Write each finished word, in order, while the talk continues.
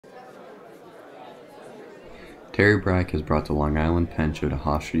Terry Brack has brought the Long Island Pen Show to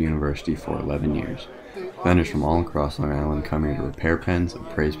Hofstra University for 11 years. Vendors from all across Long Island come here to repair pens,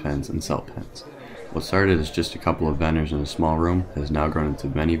 appraise pens, and sell pens. What started as just a couple of vendors in a small room has now grown into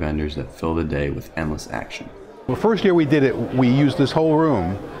many vendors that fill the day with endless action. Well, first year we did it, we used this whole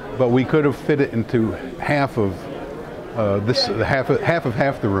room, but we could have fit it into half of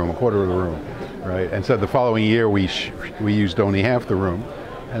half the room, a quarter of the room, right? And so the following year we used only half the room,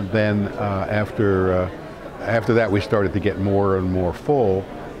 and then after that we started to get more and more full,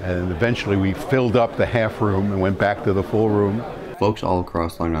 and eventually we filled up the half room and went back to the full room. Folks all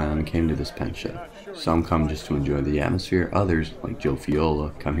across Long Island came to this pen show. Some come just to enjoy the atmosphere, others, like Joe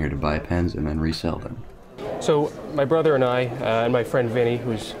Fiola, come here to buy pens and then resell them. So my brother and I, and my friend Vinny,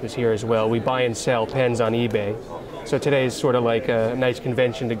 who's here as well, we buy and sell pens on eBay. So today is sort of like a nice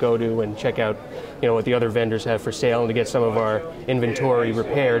convention to go to and check out, what the other vendors have for sale and to get some of our inventory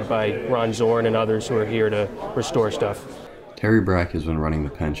repaired by Ron Zorn and others who are here to restore stuff. Terry Brack has been running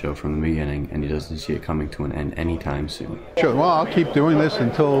the pen show from the beginning, and he doesn't see it coming to an end anytime soon. Sure, well, I'll keep doing this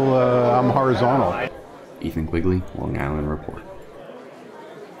until I'm horizontal. Ethan Quigley, Long Island Report.